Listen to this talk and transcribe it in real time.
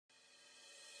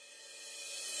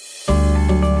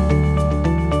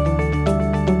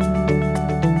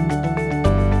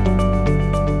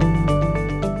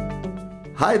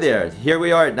Hi there, here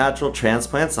we are at Natural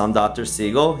Transplants. I'm Dr.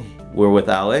 Siegel. We're with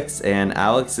Alex, and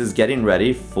Alex is getting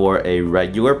ready for a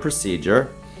regular procedure.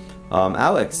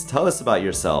 Alex, tell us about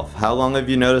yourself. How long have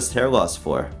you noticed hair loss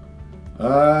for?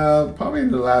 Probably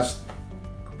the last,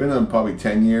 been on probably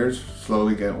 10 years,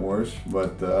 slowly getting worse,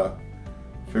 but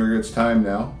figure it's time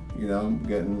now. You know, I'm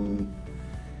getting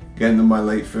to my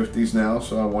late 50s now,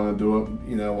 so I want to do it.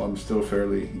 You know, I'm still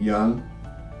fairly young.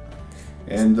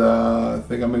 And I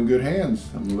think I'm in good hands.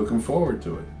 I'm looking forward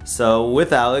to it. So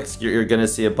with Alex, you're going to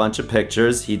see a bunch of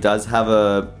pictures. He does have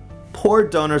a poor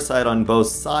donor site on both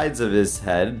sides of his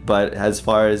head, but as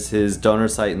far as his donor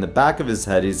site in the back of his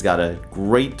head, he's got a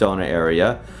great donor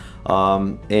area.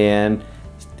 And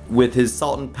with his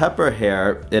salt and pepper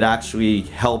hair, it actually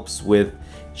helps with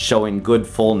showing good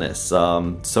fullness.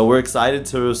 So we're excited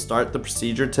to start the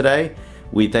procedure today.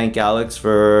 We thank Alex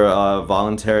for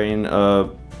volunteering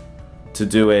to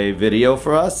do a video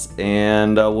for us,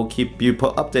 and we'll keep you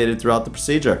updated throughout the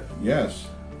procedure. Yes,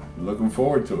 looking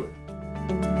forward to it.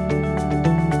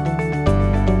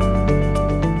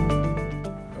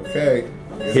 Okay,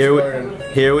 here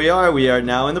we are. We are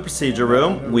now in the procedure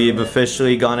room. We've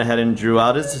officially gone ahead and drew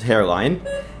out his hairline,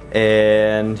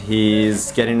 and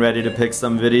he's getting ready to pick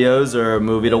some videos or a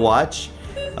movie to watch.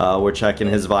 We're checking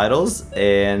his vitals,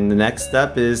 and the next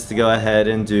step is to go ahead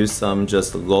and do some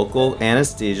just local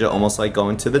anesthesia, almost like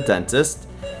going to the dentist,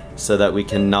 so that we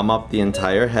can numb up the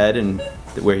entire head and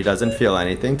where he doesn't feel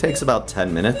anything. Takes about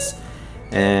 10 minutes,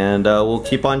 and we'll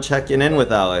keep on checking in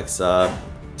with Alex.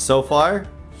 So far,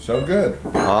 so good.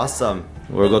 Awesome.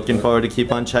 We're looking forward to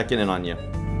keep on checking in on you.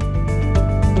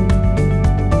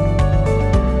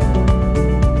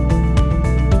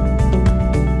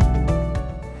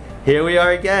 Here we are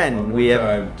again. We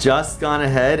have just gone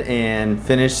ahead and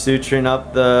finished suturing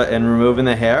up and removing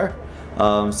the hair.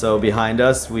 So behind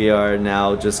us, we are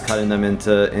now just cutting them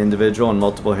into individual and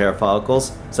multiple hair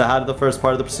follicles. So how did the first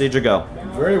part of the procedure go?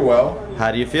 Very well.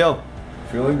 How do you feel?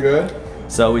 Feeling good.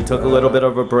 So we took a little bit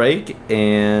of a break,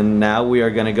 and now we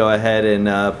are going to go ahead and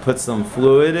put some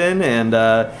fluid in and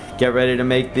get ready to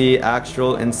make the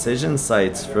actual incision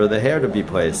sites for the hair to be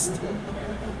placed.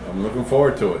 I'm looking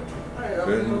forward to it.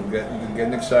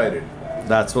 Getting excited.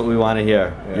 That's what we want to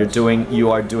hear. Yes. You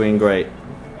are doing great.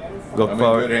 Look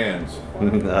forward. I'm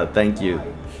in good hands. Thank you.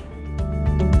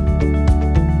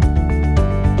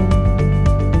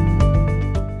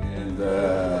 And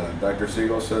Dr.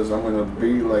 Siegel says I'm going to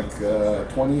be like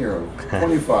 20-year-old,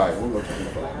 25. We'll go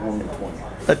 25. We'll go 20.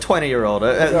 A 20-year-old,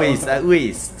 at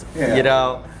least. Yeah. You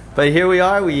know. But here we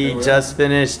are. We just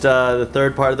finished the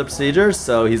third part of the procedure,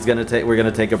 so we're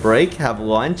gonna take a break, have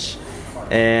lunch,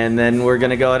 and then we're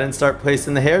gonna go ahead and start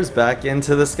placing the hairs back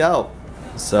into the scalp.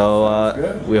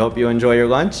 So we hope you enjoy your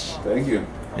lunch. Thank you.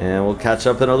 And we'll catch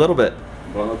up in a little bit.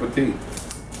 Bon appetit.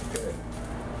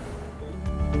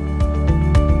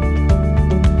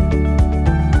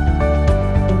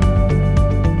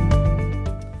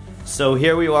 So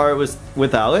here we are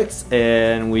with Alex,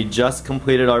 and we just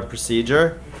completed our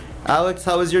procedure. Alex,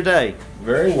 how was your day?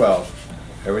 Very well.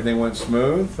 Everything went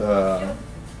smooth.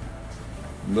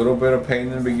 Little bit of pain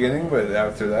in the beginning, but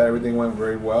after that everything went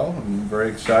very well. I'm very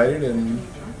excited and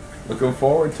looking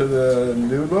forward to the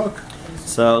new look.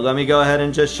 So let me go ahead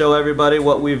and just show everybody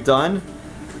what we've done.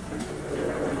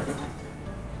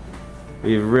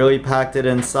 We've really packed it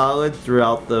in solid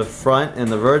throughout the front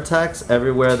and the vertex,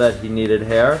 everywhere that he needed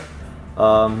hair.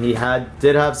 He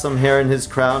did have some hair in his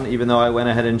crown, even though I went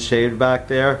ahead and shaved back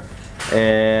there.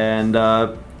 And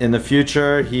in the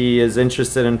future, he is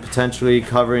interested in potentially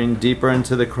covering deeper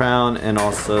into the crown and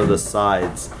also the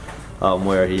sides,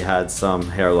 where he had some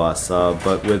hair loss.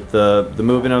 But with the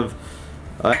moving of,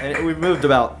 we've moved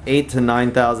about 8,000 to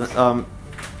 9,000,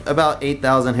 about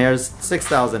 8,000 hairs,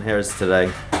 6,000 hairs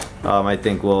today. I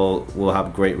think we'll have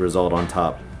a great result on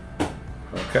top.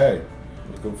 Okay,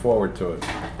 looking forward to it.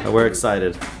 We're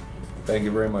excited. Thank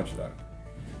you very much, Doc.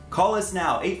 Call us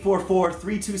now,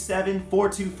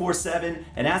 844-327-4247,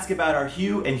 and ask about our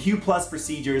Hue and Hue Plus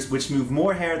procedures, which move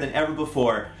more hair than ever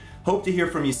before. Hope to hear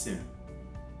from you soon.